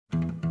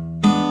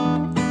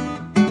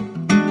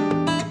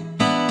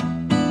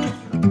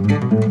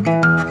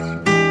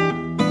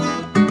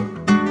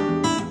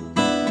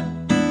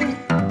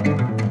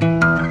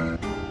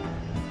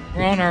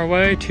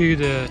way to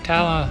the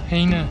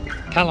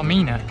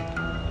Talimena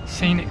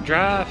Scenic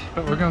Drive,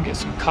 but we're gonna get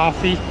some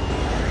coffee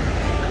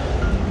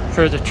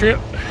for the trip.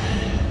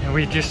 And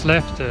we just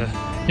left the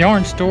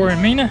yarn store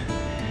in Mena,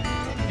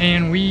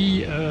 and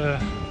we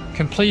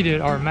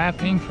completed our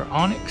mapping for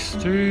onyx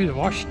through the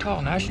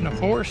Ouachita National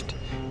Forest,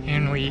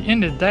 and we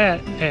ended that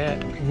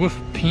at Wolf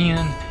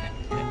Pen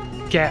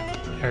Gap,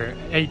 or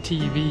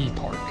ATV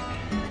Park.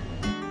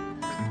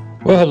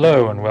 Well,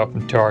 hello and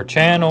welcome to our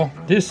channel.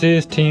 This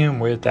is Tim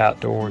with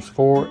Outdoors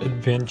for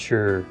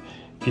Adventure.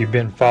 If you've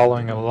been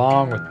following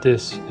along with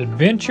this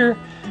adventure,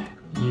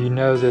 you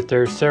know that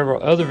there's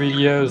several other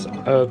videos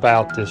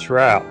about this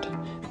route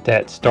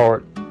that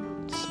starts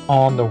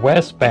on the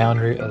west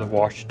boundary of the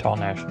Ouachita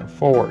National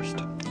Forest.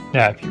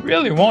 Now, if you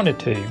really wanted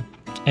to,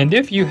 and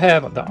if you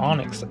have the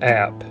Onyx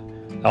app,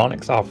 the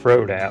Onyx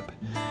Off-Road app,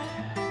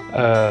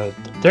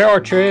 there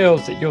are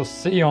trails that you'll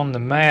see on the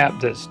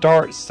map that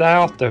start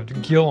south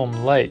of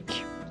Gillum Lake.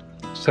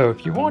 So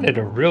if you wanted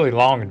a really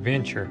long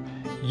adventure,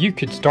 you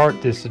could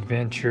start this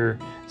adventure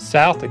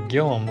south of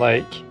Gillum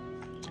Lake,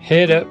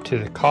 head up to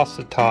the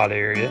Casa Todd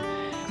area,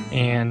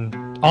 and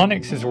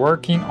Onyx is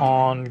working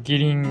on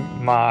getting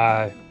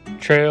my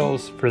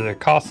trails for the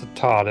Casa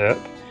Todd up.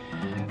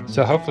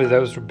 So hopefully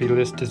those will be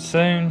listed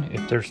soon.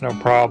 If there's no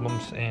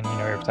problems and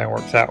everything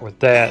works out with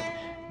that,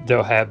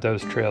 they'll have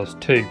those trails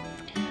too.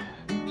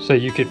 So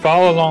you could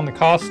follow along the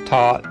Casa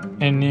Todd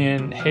and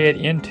then head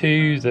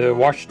into the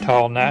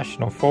Ouachita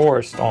National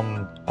Forest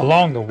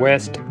along the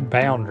west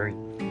boundary.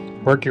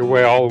 Work your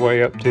way all the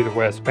way up to the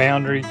west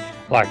boundary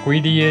like we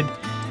did,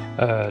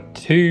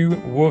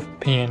 to Wolf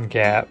Pen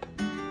Gap,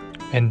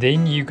 and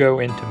then you go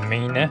into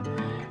Mena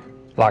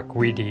like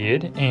we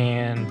did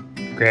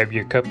and grab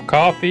you a cup of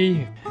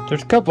coffee.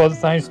 There's a couple other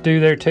things to do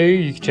there too.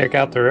 You can check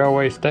out the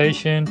railway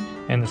station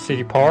and the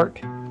city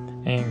park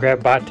and grab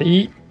a bite to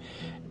eat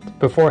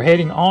before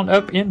heading on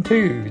up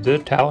into the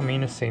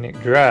Talimena Scenic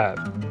Drive.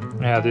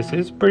 Now, this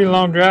is a pretty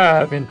long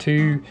drive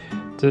into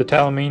the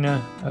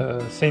Talimena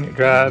Scenic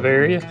Drive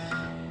area,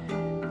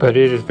 but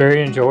it is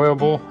very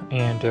enjoyable,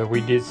 and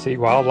we did see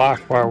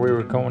wildlife while we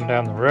were going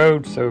down the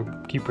road, so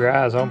keep your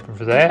eyes open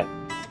for that.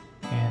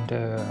 And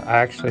I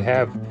actually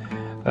have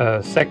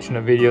a section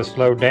of video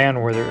slowed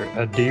down where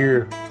a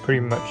deer pretty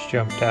much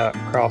jumped out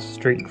across the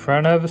street in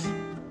front of us.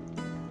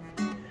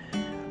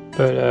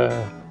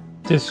 But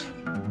this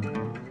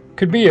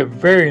could be a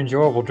very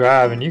enjoyable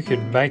drive, and you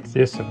could make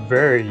this a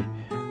very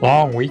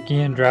long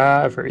weekend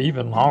drive, or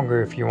even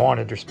longer if you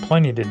wanted. There's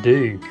plenty to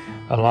do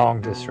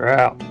along this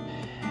route.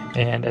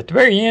 And at the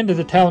very end of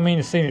the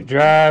Talimena Scenic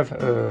Drive,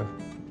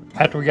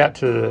 after we got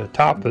to the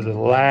top of the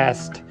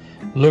last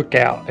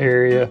lookout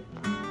area,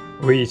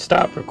 we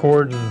stopped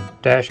recording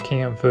dash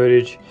cam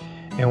footage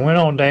and went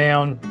on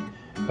down,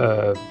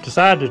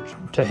 decided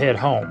to head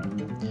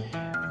home.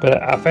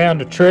 But I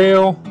found a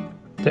trail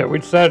that we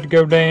decided to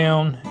go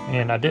down,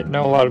 and I didn't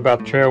know a lot about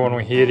the trail when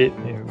we hit it.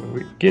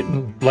 We're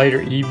getting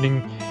later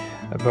evening,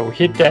 but we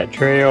hit that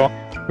trail.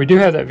 We do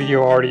have that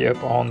video already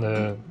up on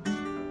the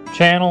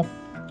channel.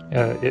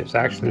 It's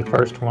actually the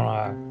first one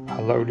I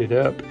loaded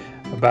up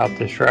about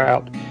this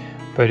route,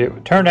 but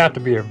it turned out to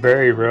be a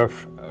very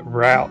rough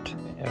route,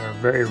 a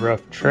very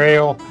rough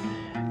trail,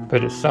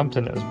 but it's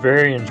something that was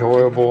very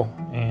enjoyable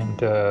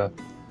and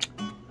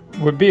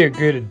would be a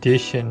good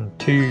addition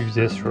to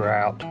this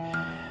route.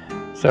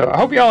 So I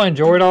hope y'all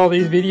enjoyed all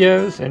these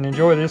videos and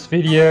enjoy this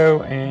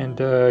video, and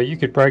you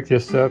could break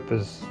this up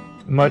as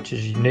much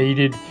as you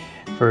needed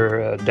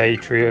for a day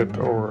trip,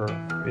 or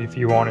if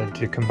you wanted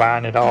to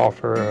combine it all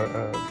for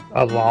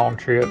a long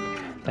trip,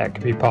 that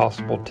could be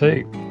possible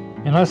too.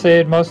 And like I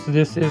said, most of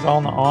this is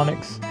on the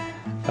Onyx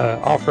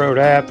off-road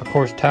app. Of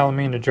course,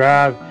 Talimena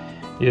Drive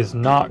is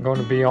not going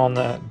to be on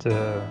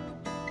the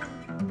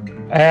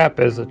app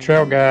as a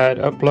trail guide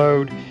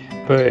upload,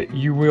 but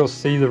you will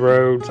see the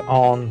roads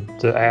on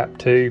the app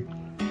too.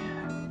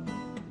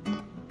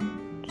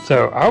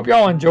 So I hope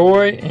y'all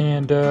enjoy,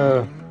 and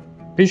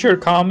be sure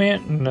to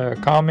comment in the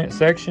comment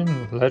section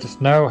and let us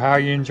know how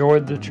you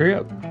enjoyed the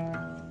trip.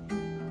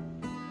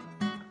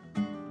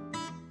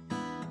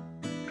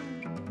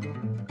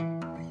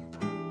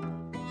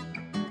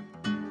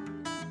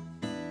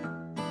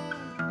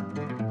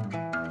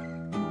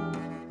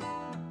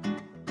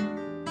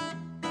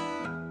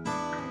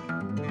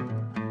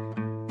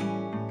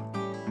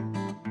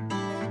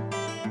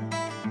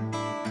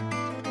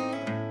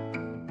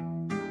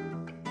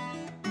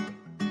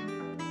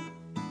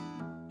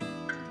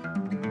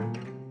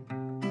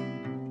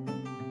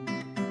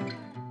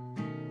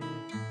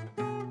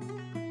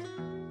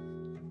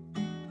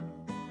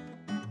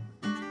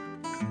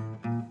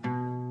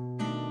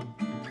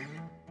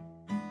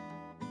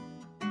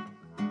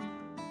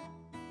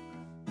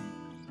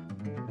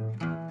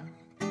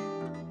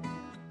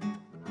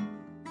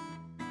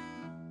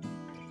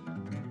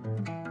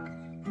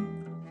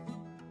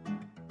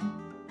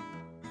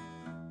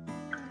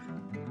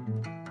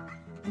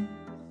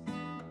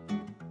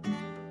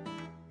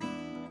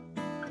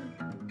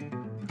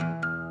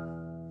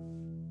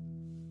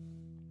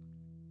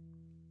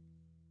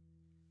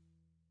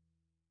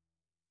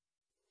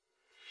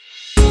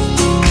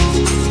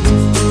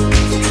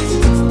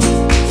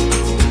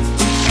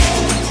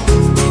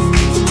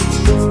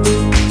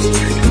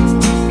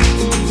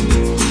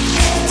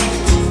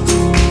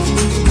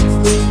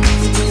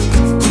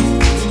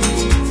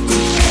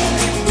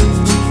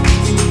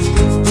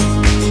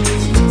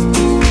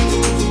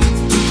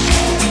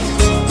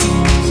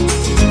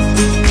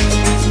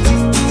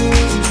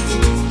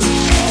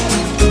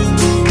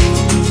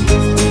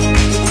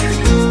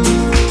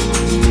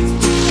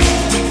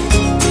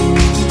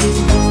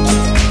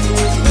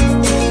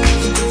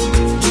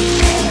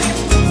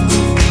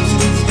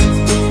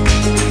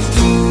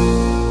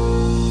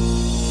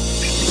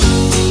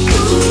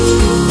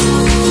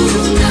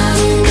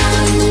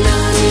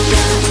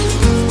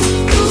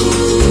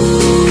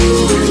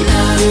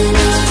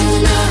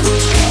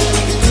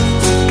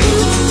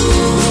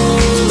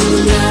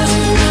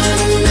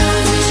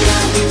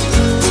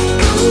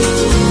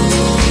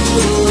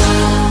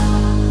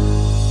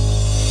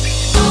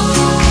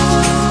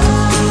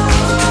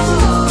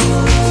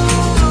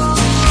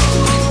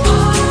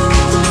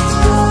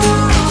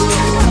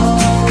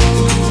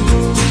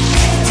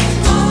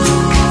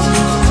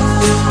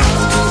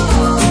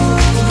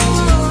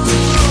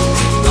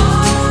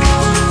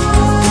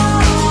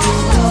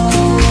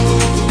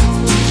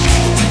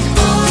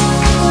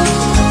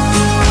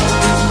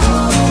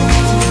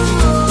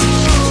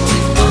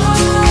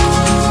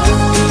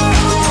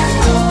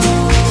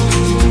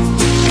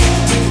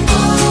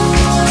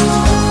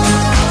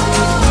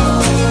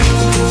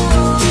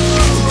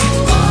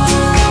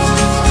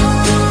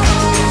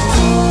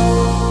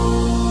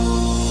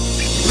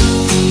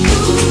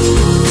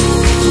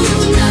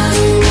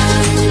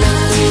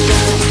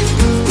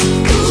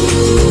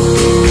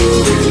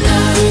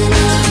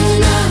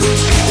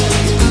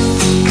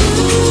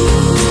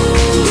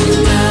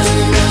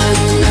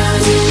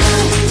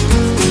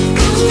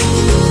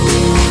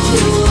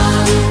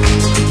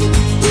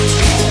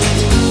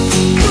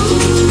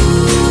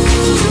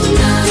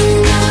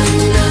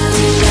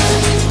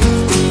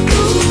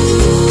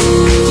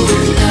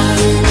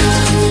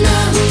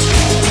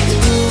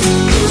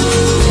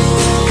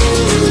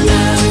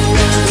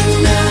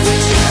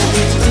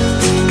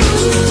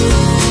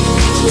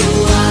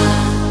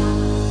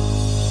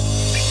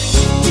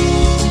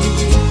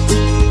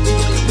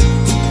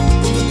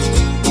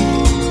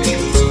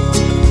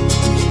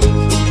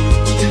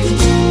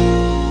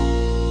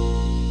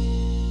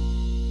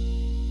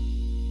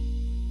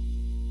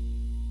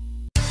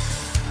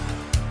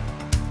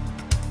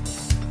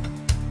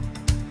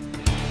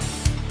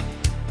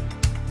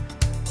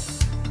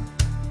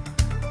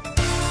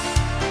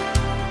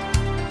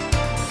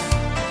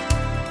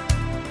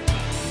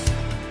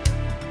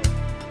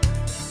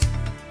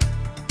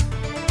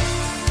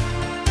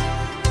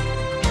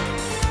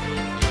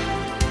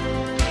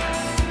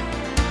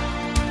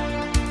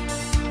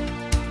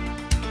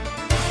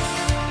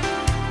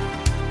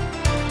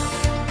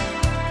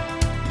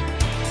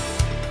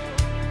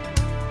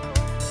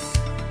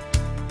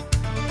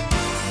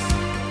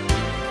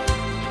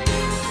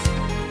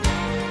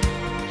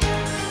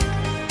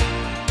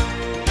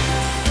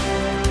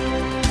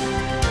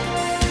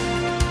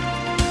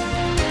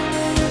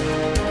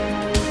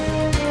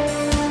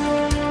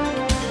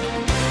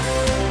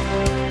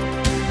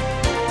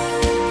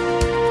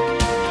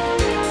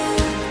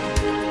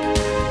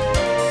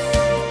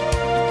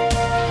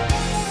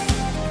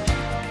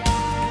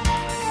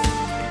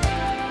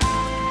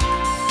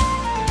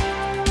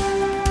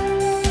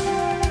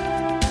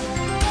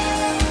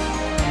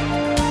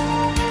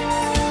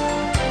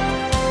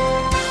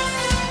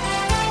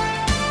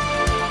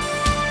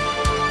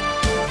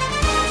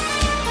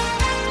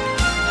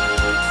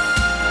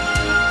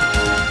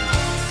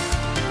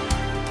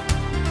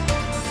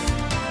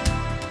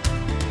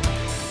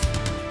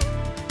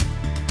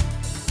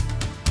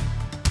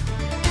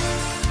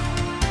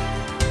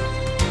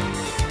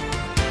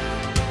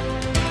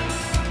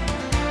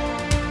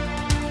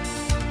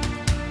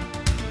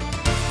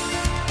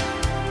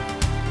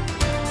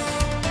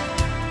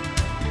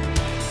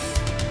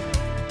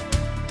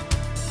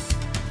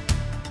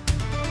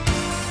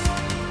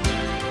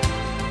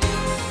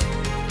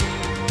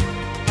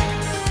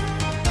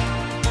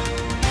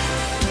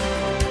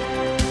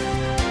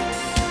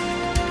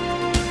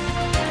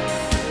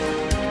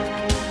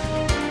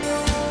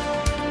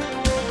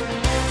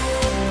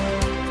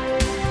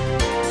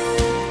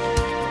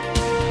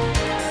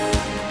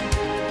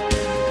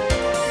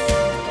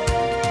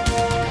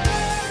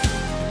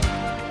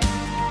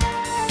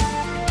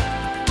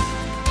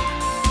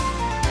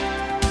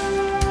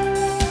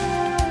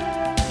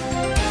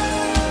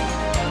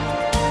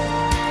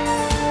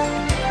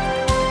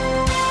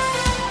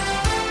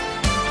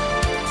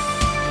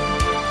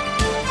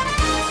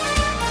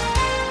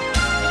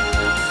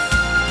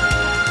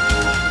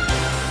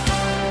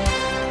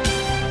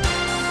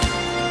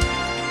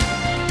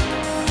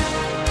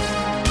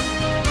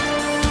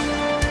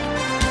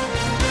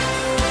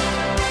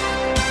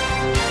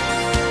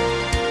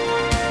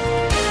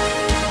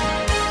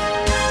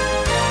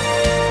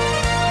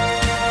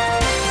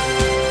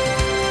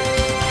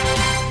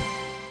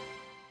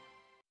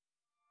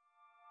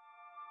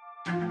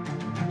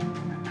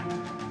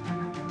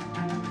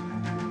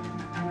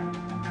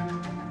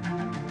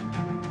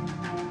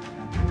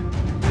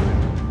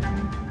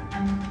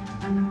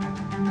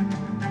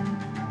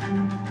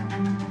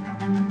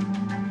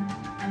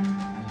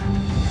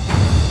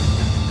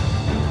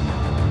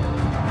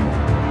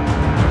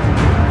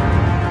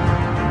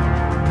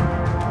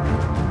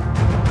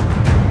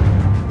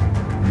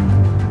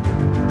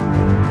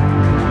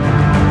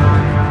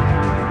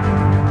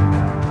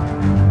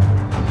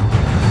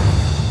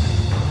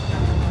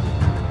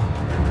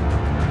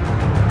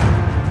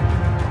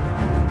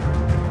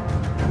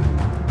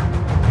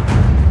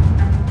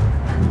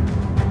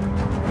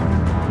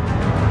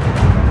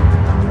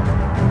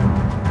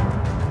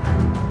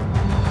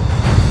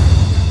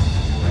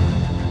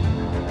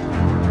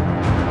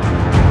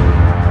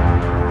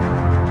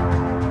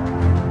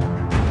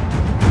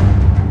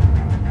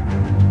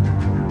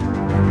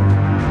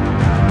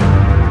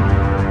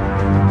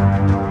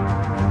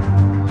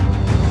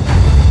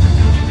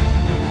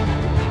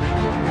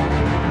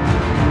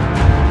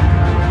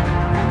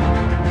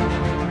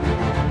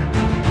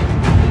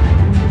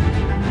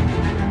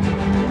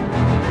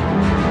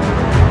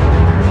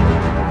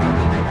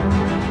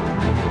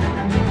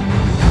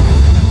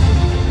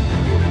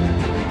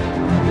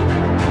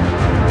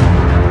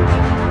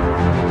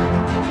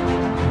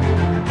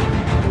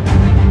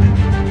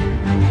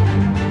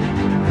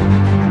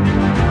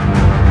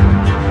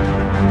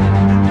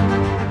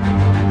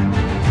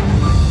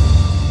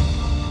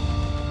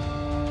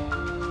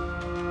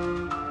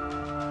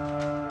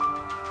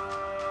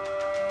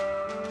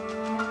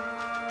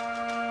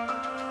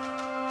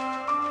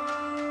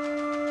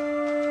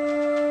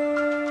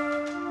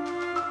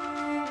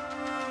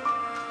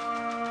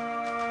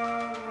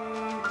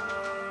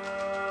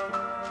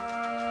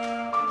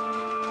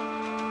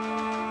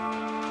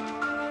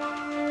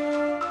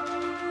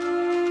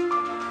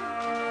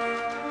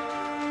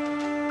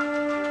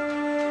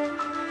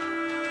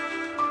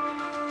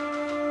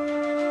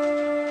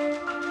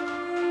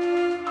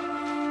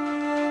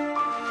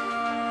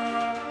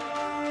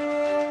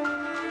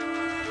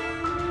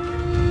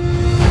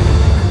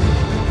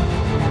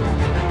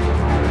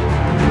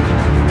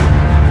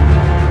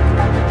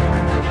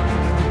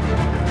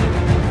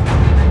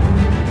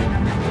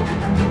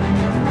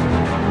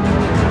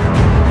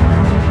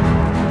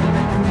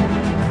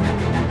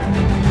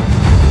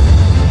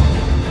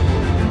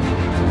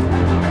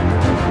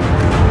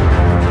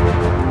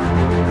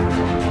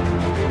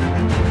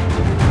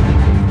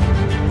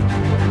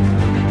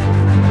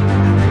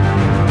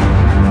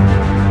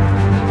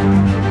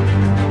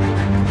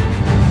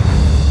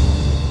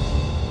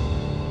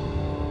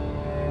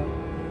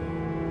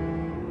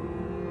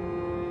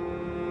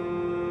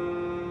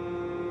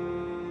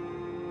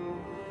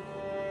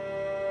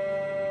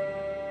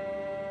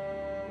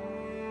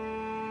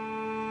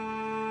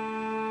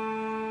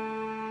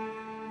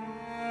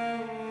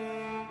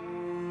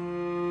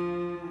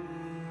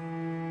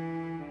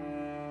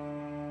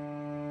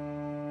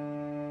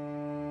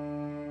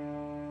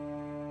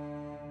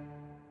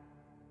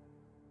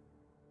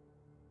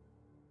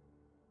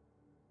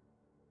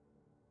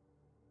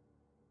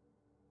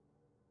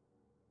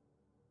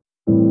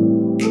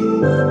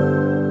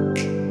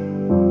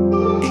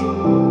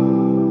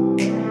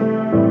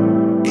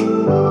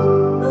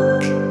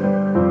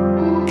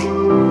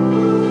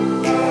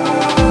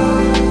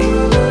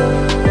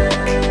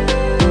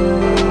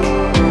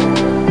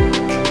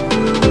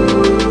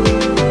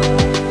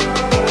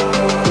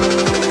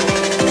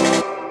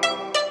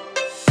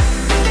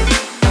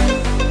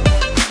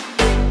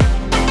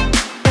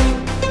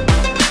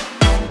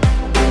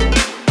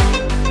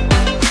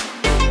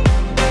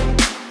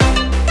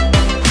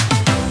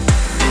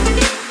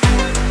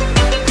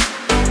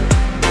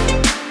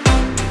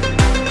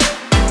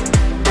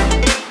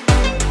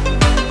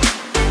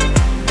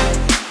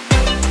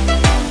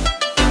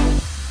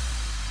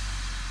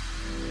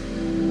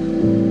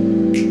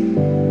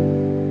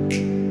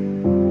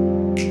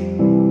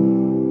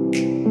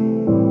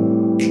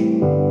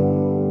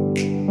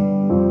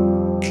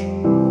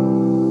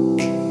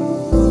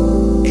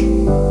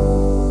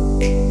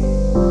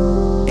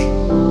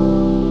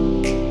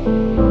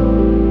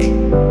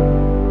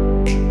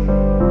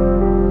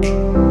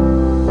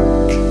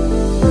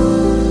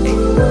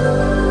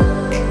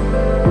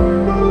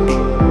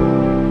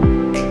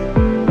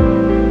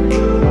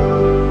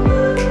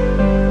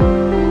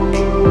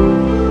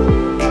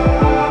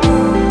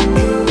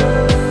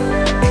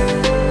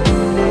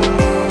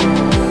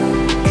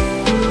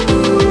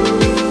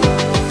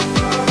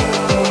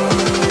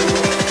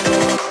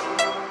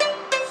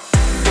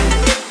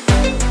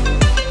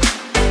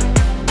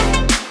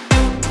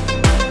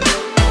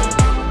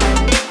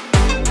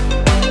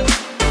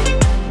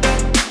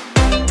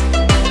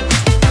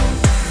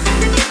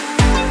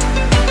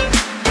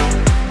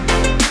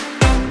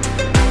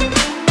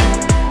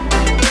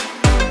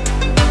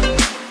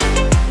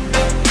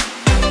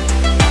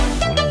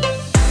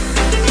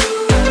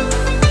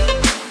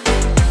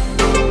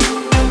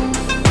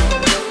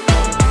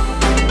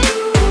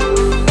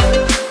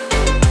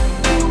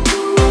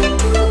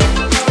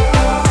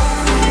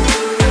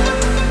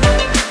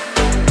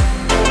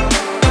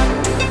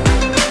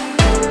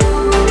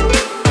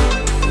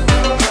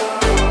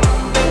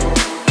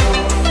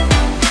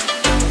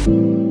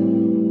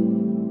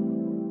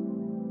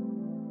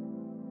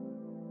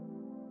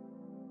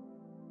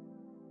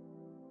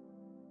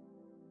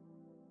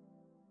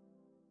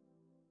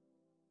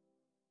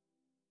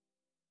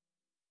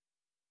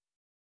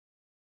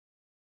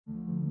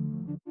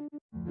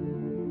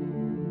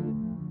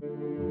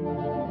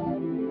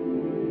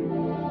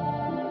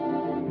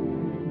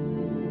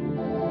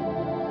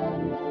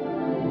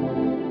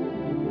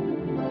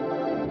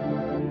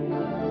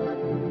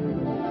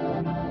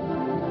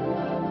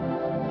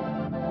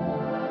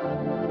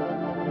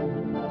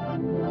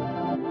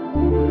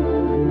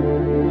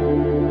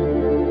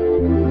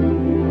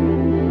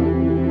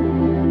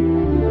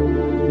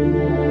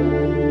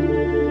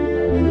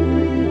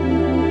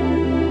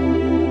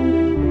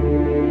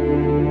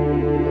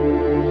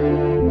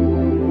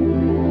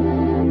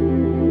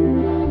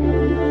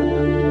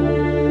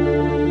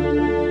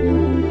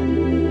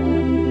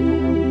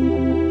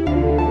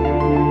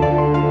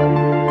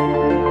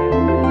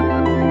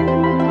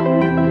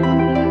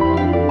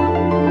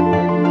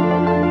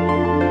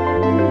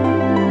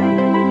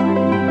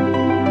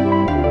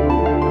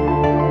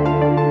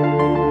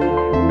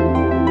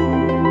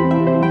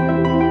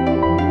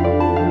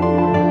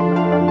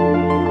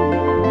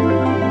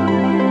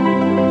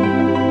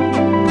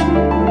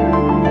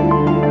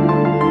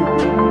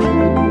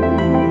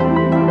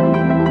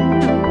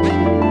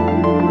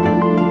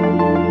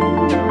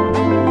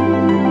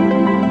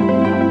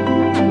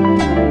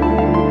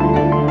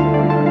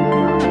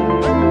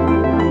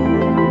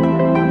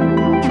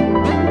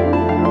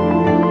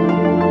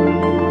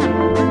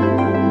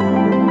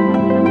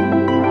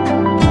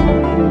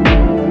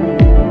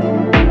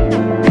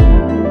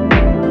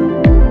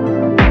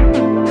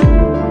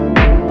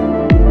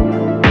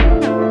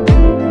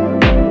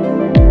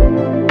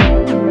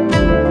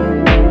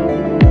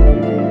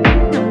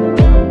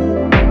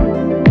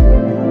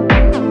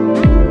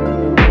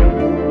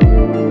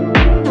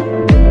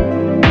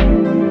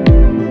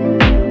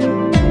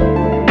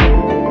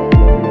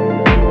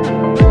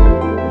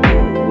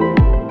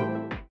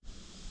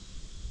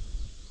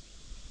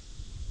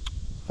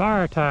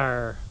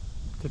 tire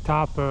at the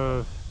top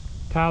of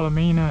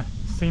Talimena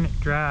Scenic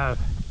Drive.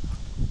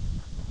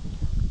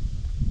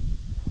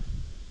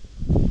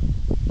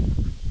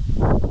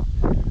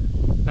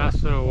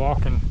 Nice little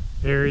walking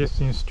area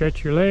so you can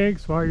stretch your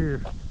legs while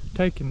you're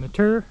taking the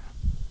tour.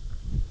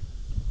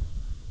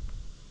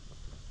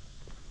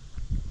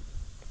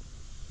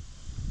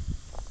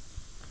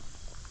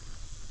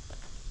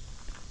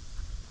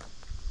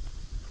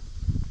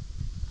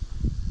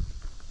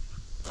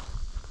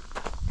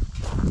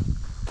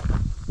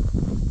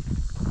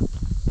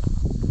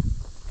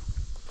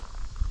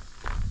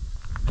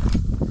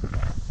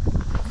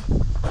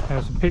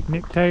 Have some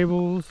picnic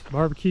tables,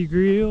 barbecue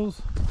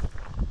grills,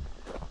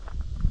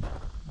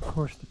 of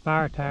course the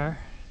fire tire.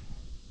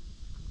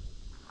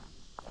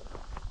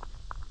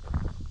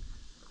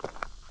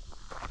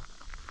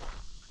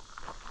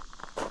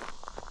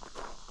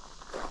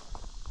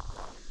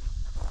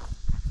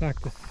 It's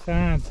like the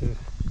signs have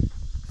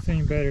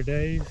seen better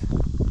days.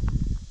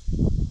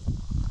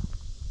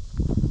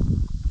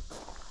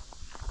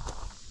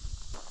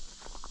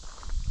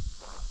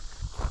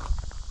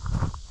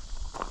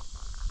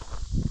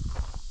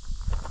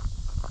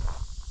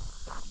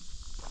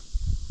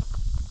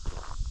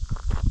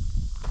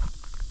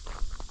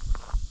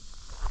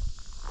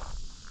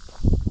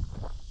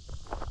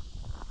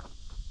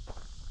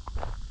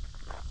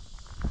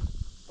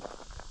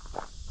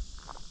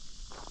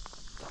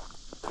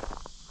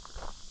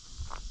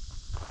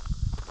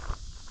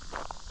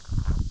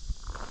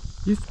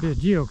 Used to be a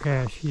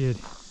geocache hid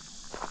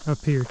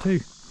up here too.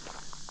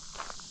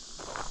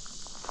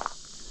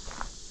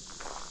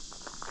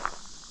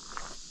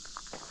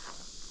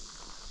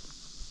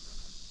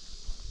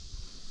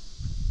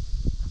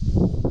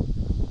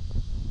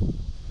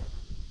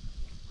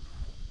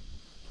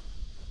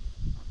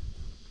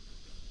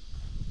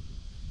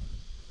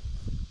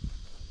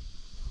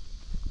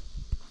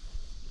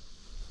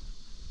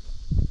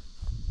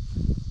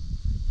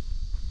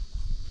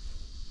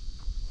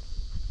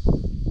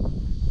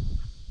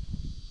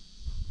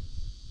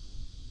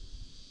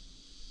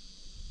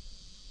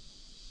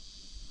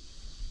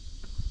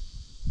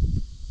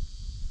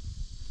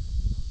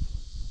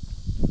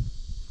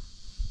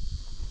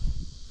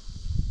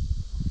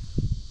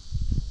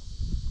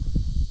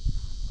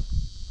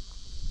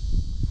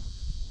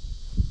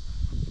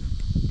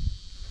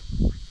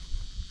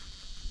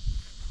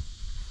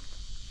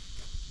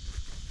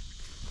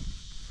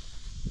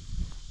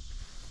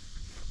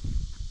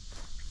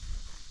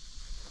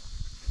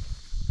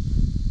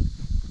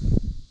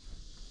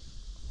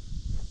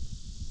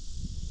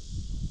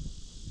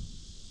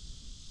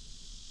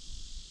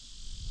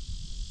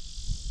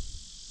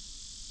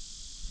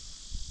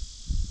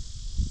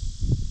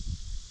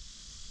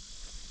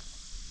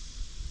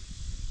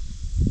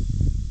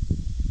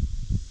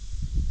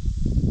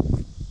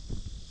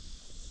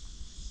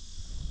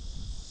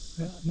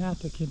 Well, now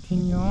to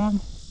continue on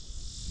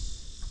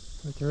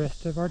with the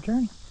rest of our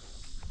journey.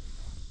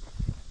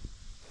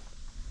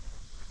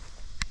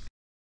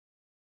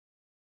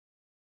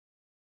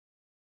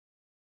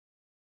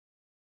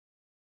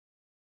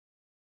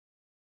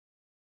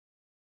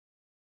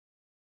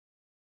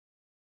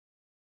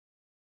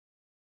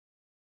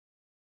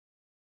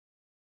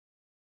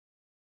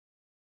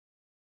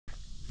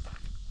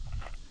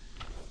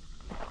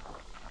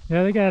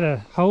 Yeah, they got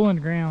a hole in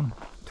the ground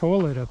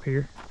toilet up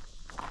here.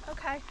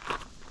 Okay.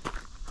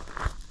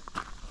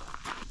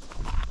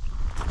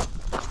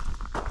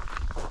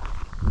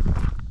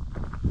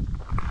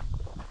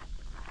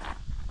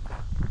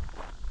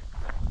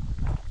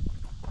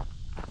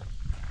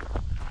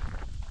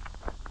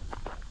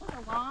 What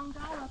a long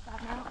drive up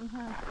that mountain,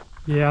 huh?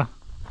 Yeah,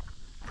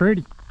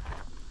 pretty.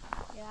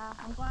 Yeah,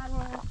 I'm glad we're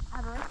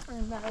at a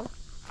restroom though.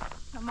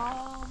 Come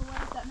all the way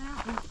up that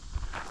mountain.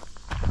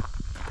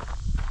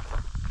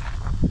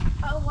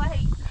 Oh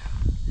wait,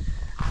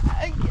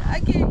 I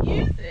can't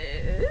use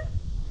it.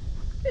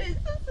 It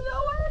says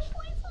no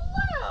Ashley's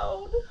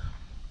allowed.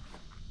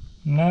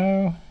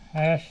 No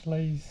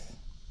Ashley's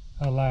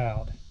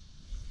allowed.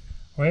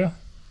 Well,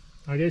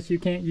 I guess you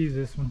can't use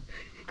this one.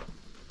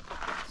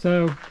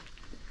 So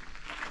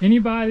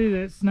anybody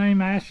that's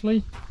named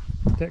Ashley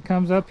that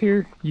comes up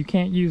here, you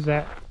can't use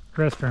that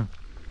restroom.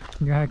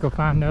 You're gonna have to go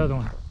find another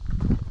one.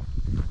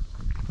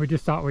 We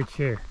just thought we'd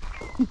share.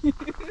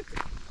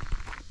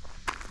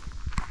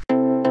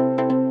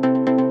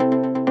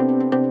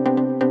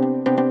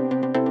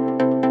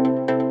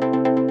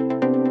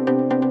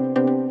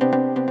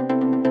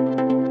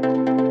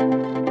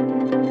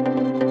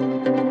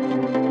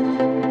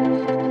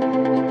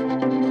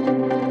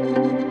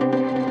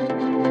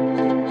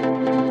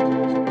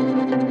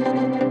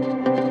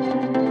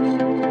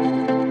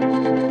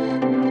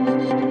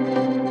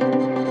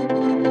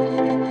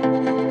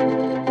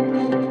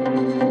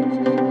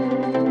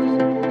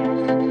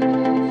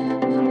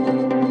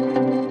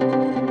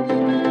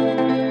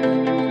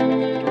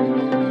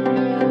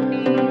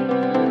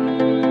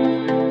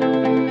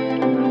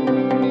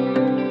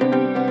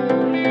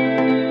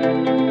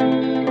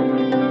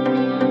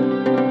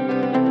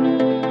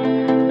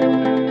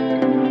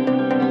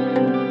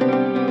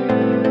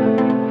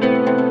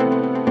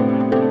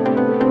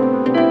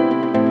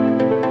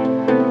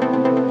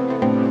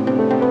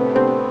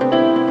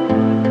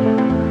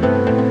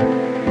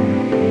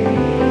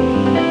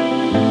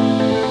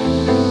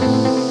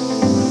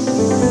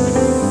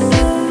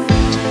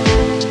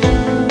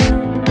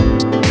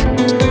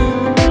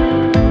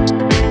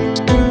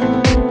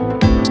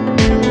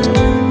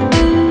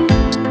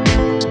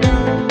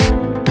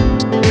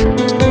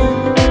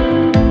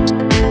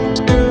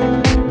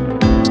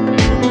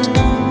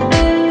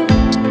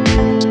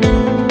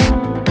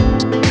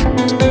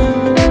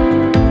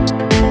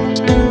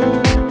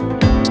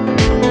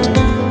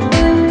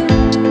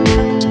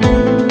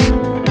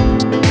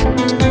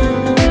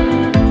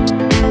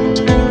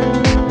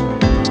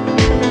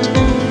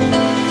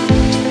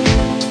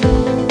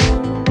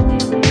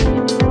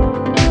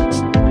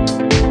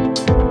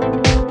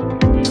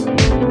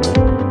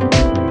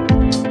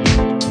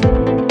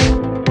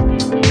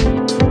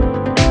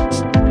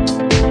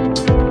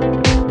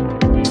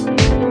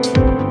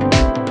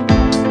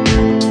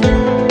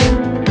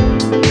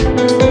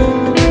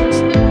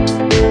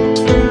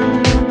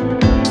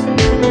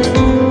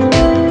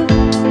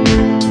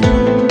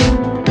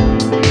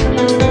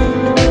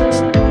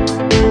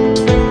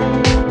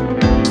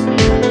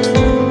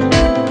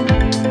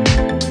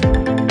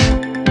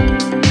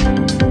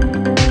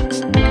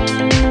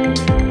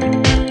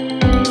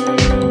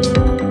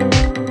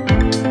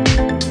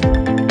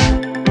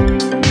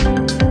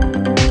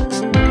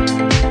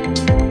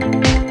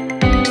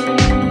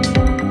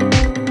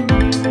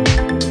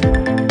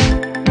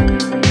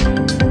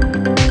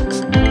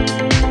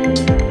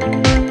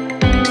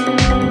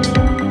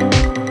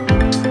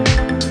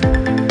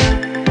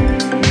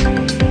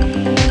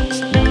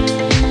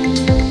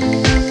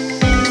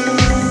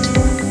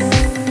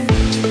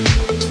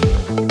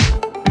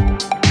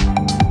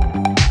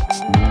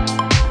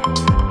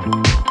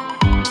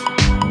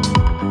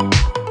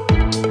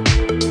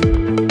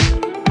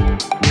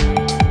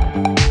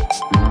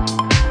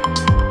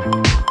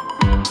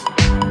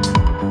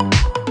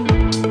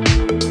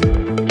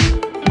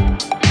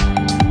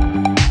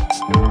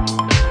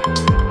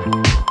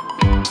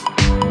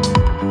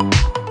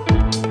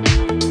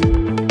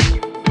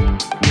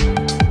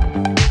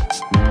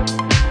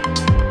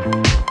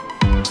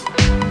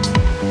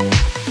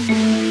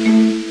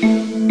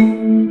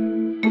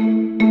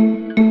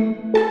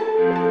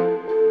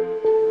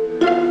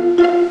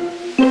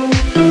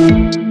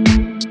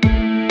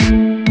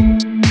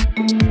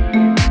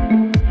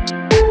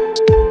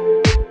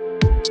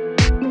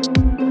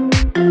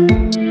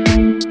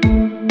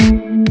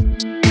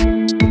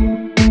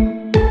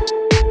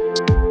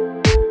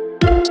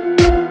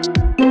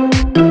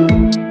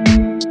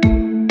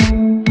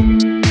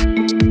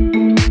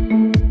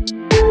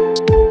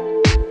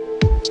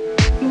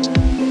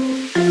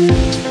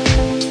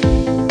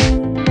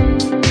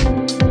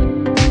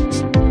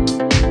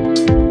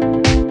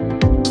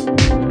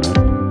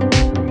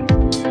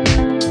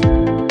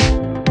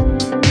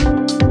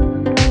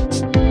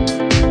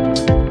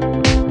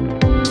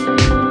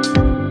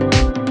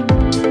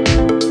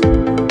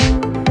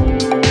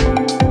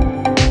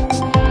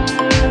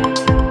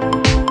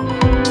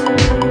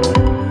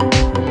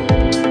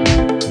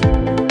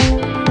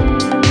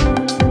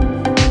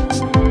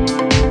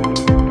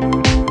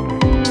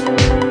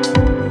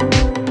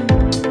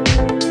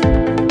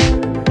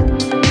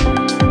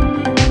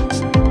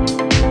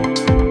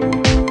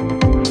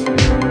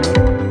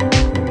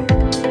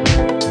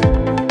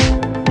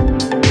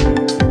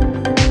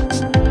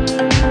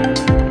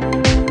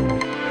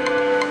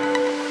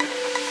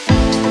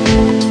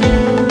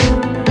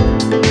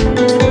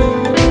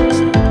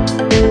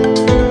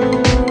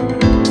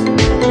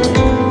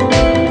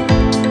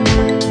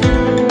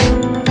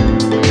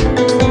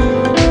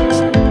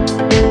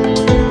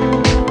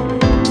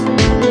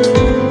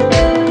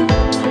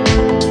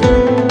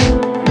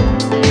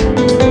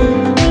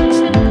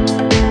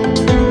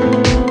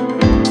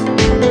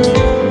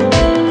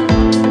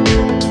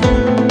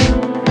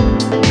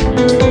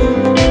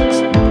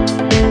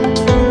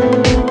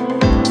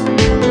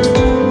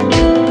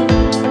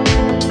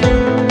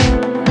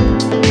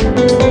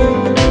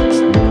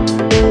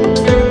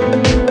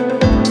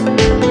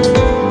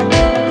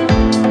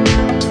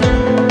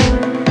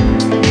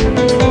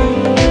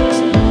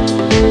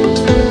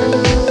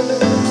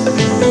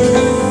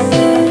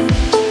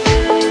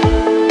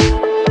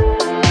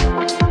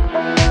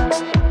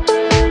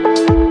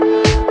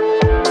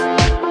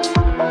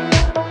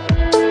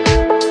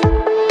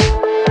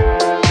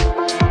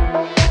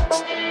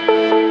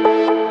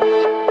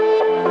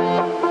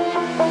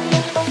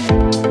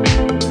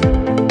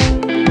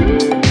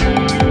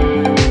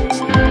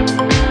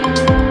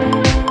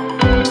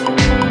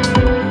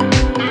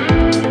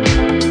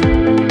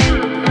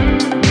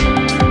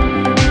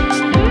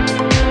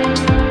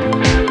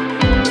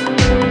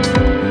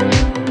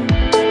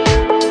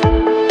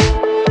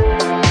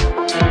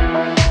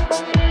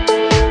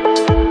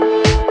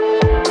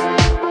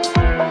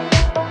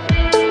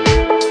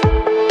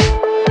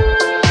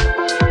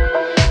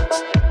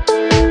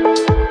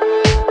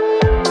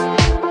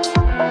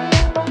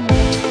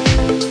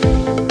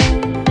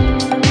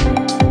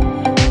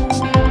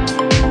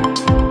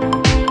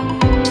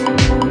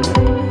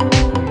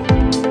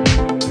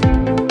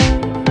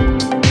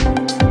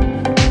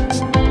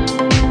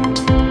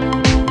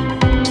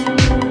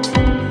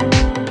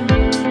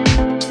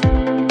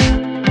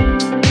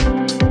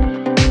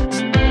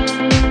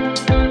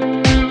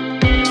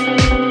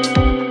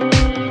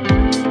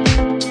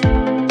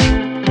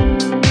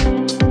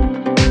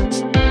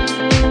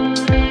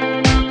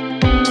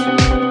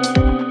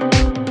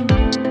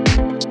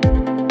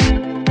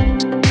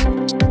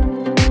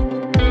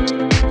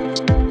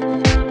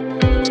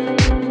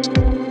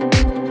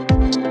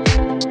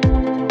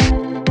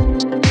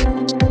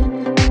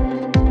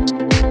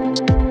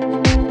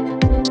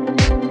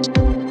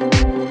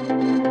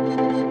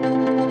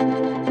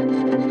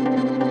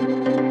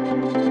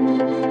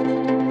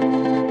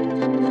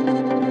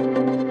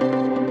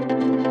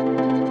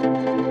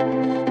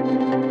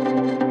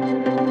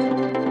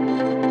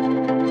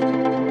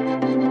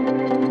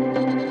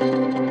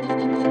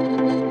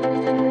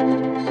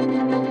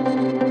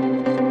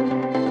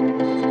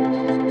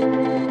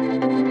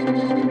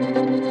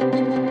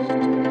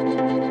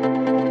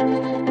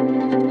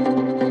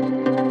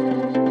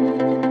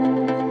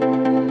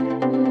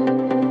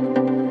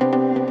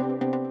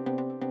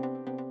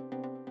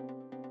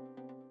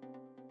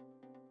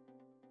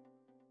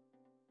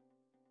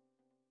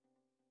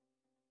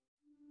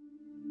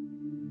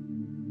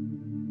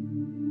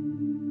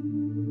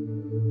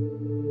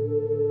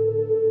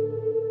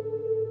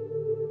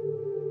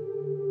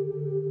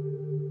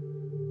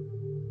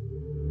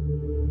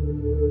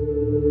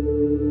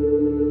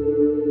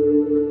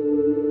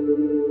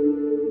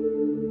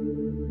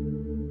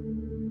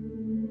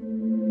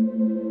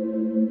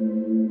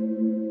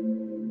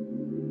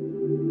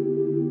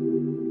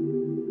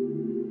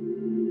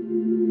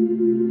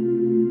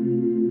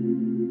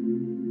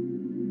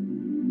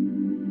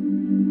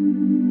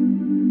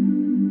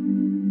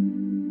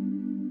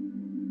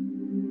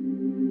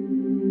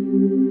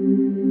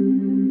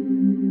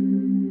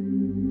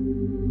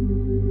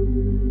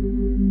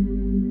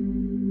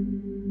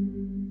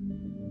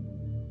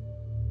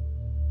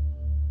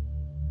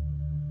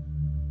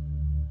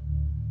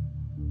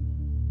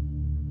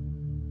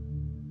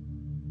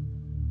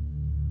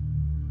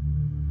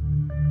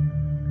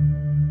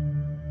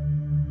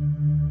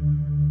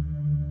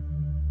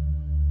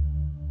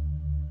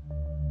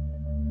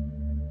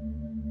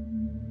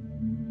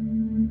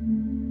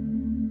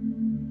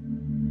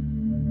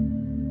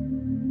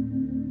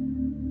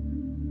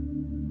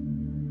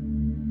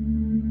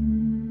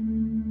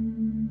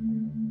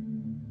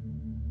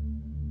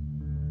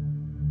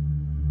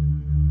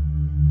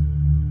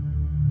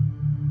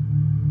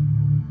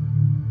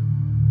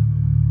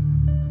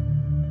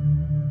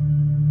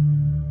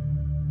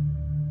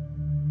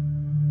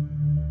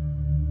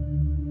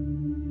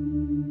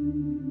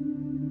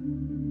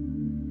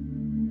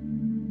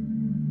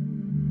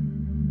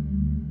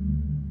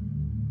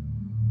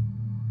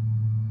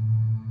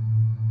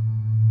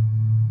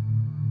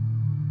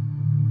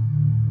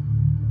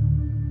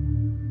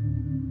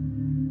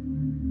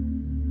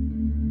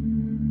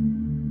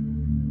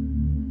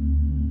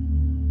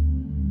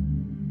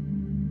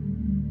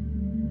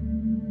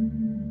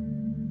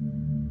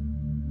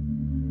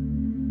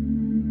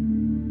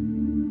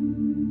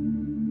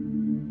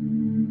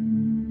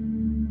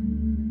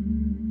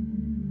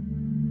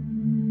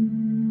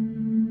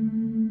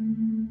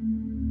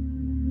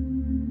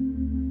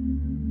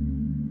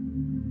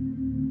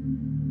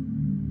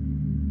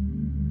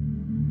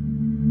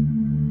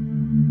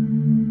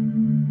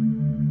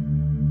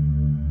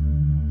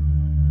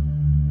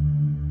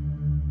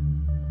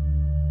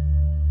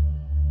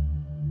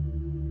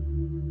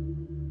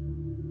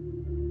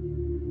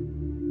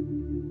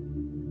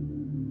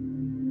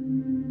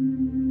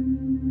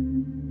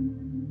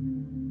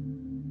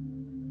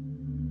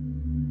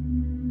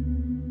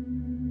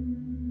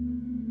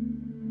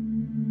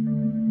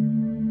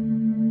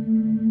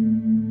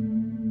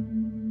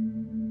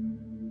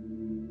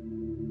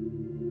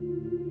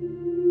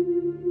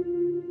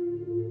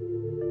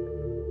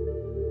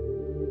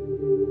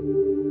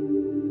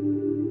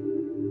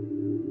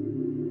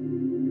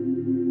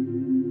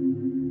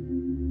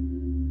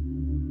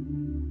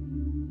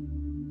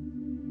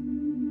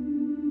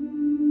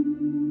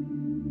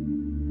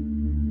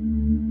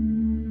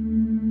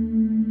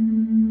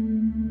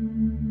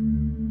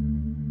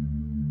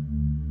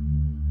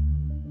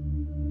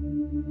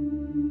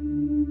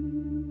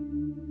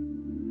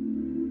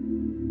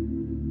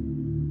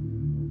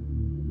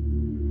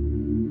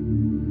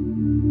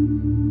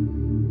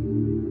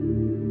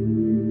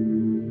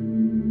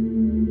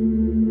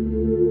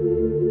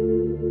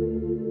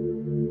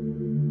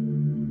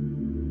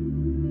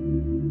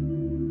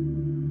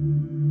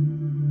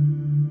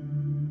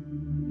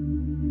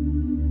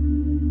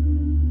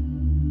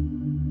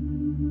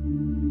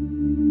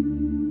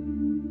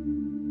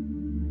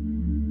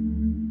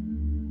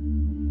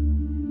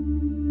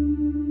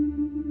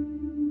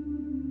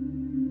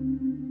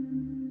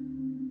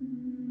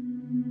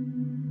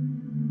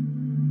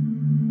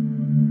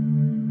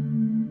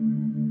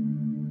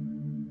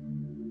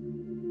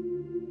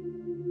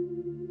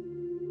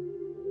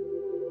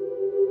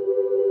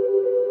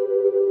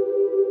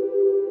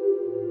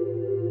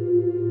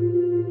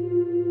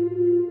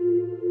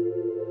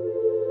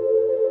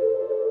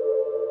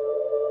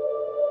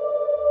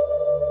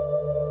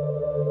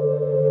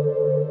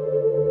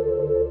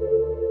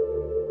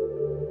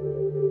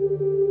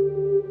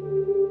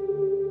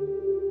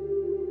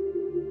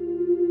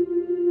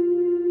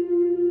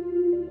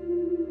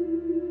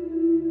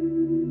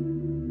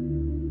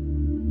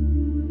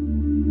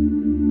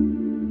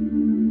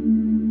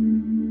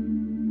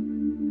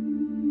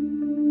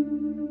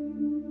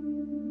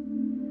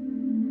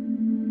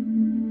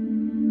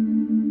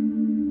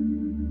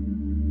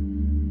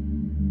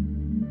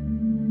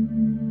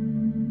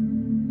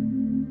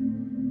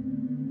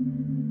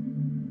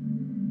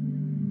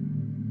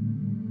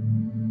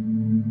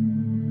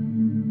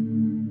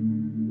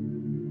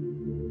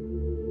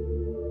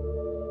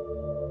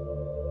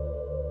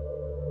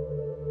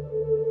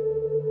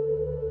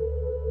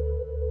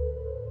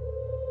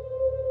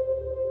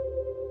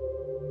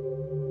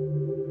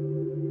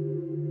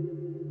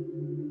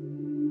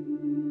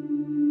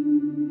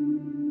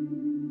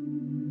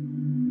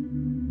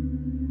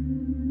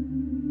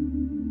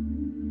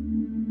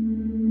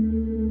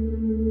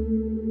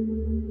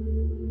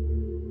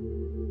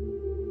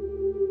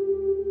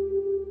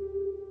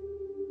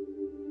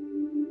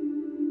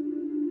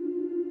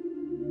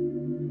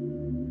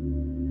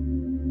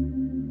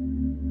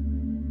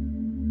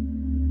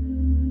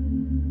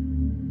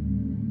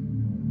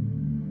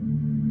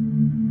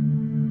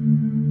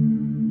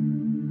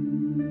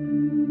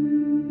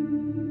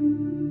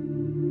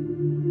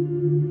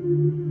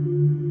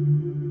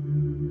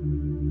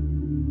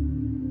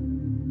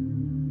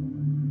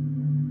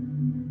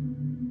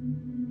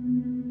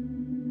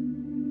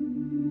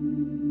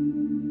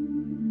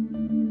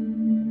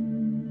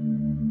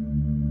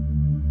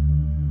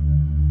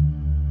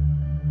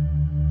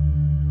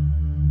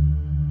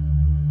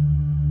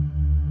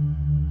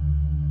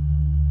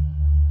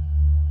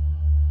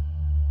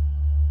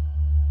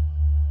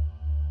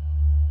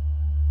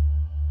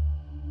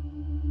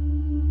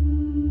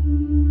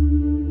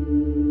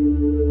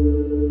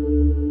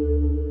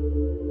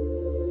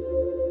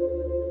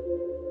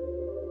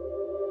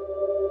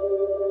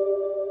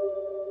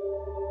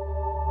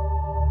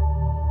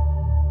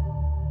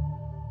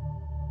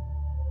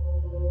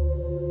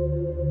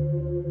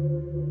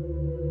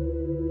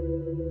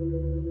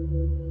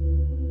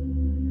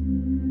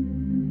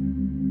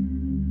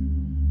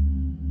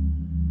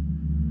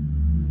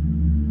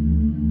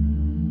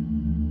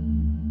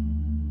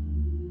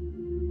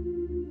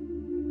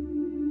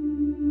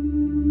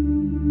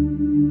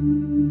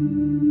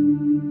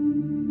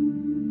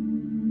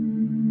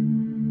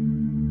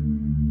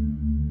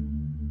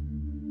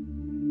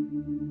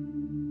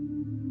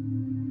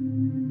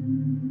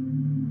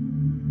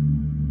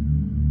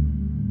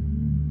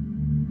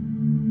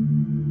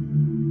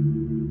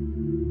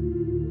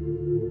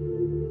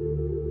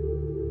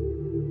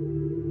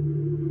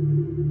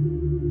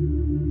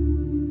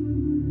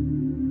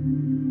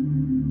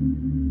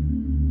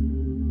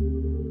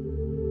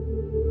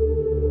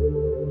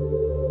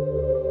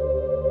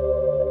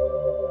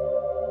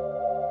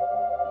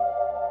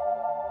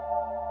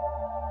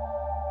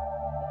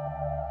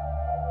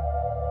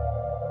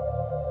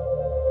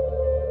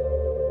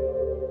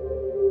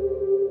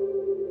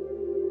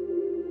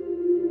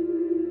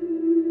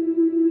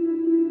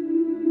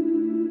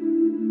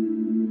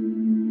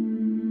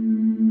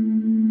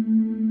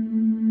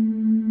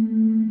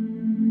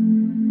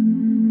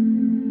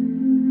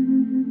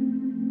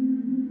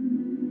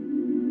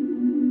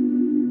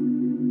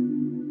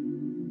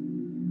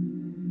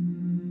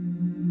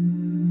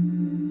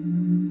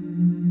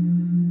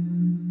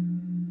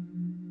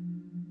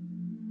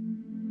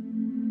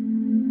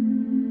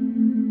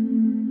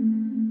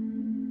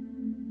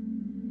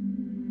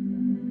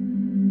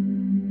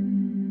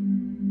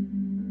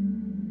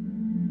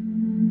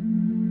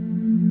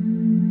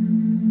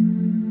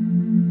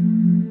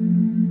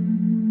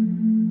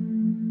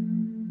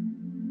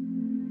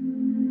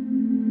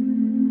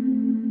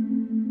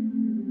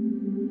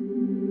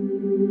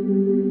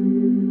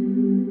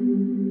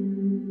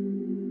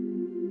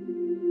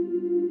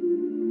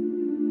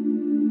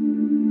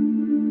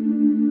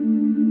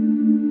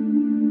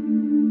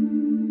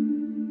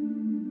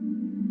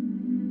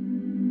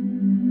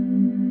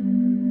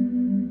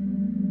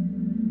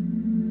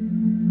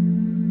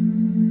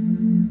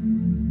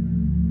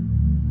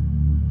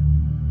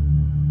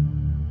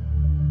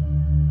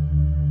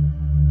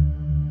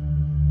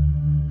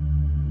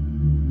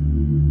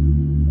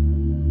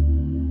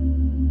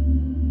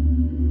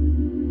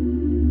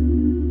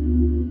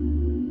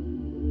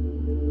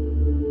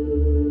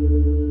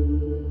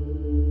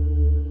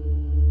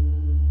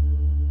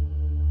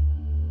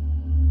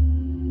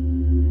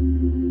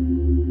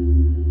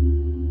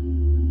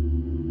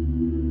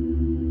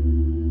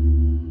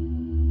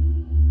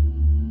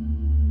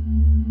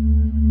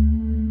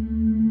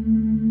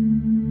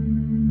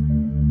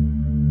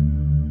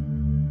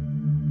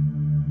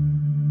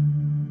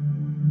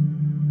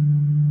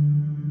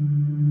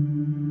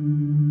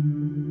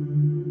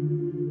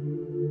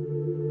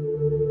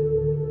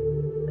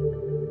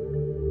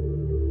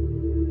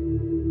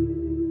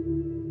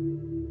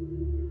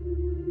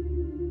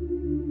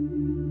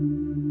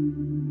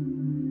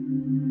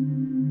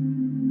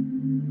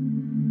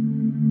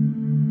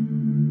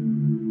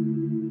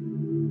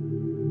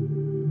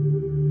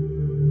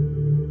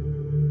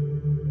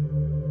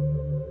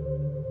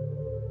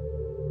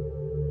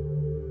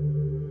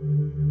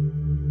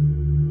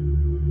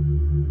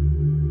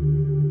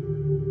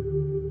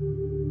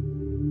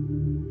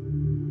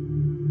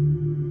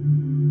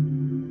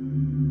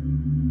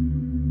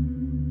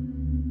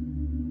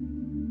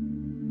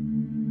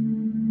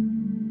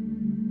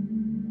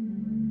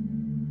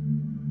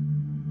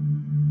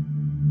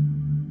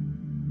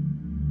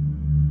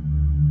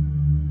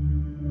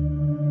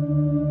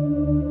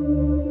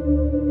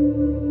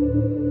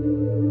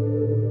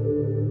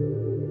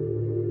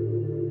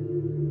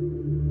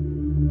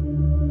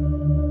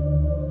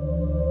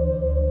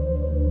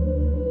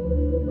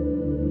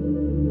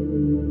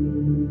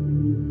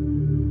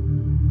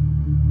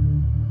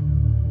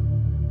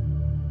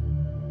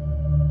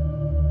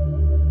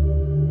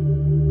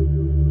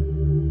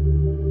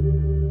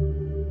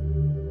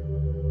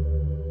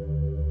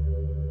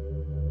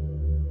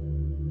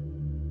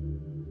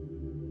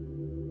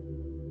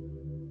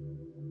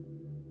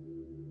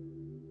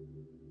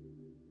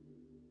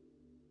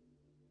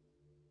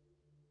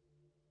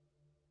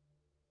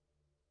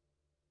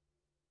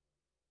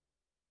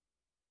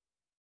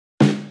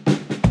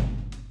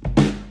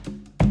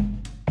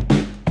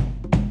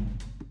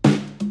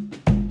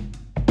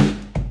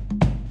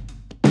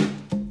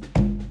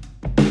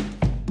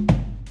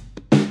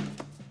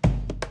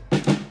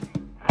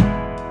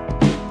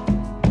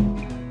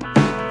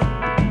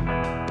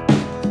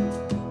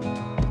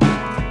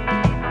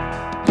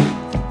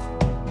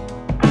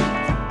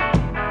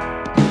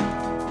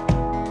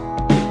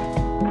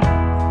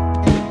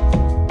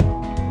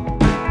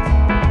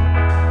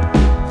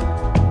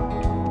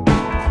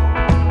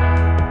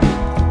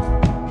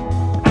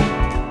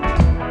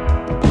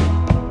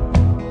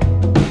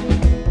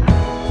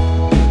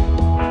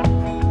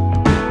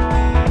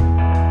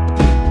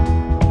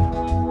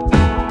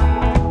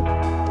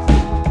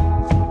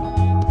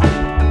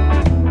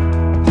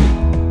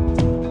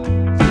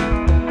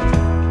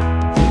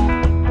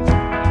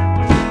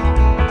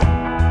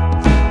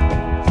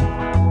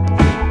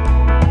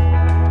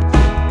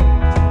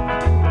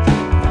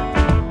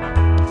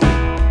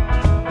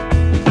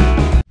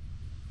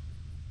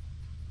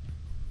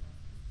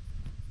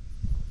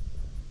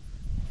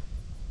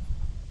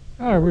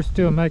 All right, we're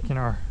still making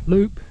our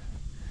loop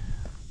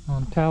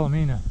on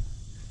Talimena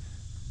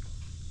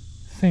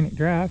Scenic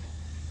Drive.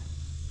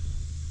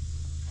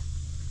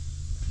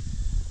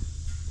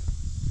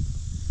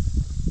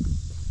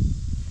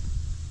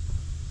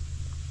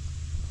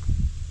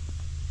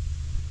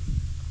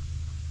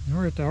 And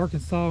we're at the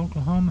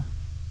Arkansas-Oklahoma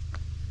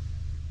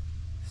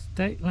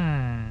state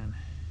line.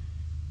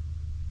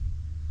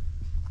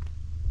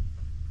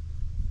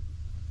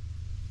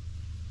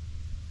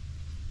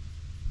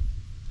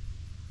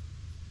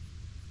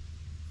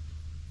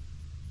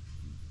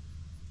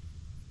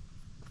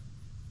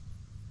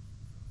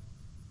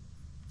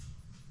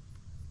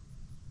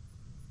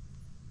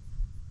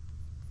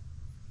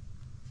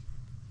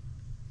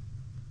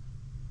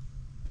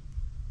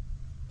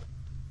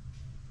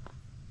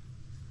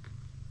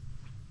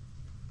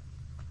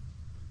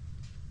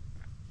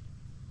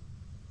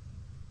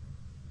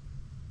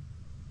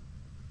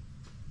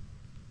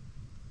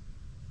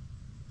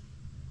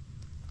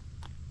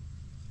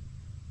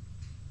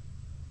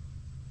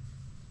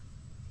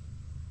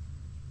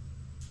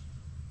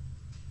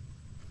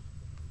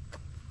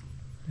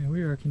 And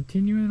we are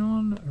continuing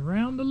on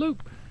around the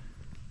loop.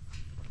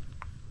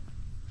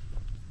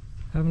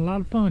 Having a lot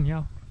of fun,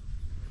 y'all.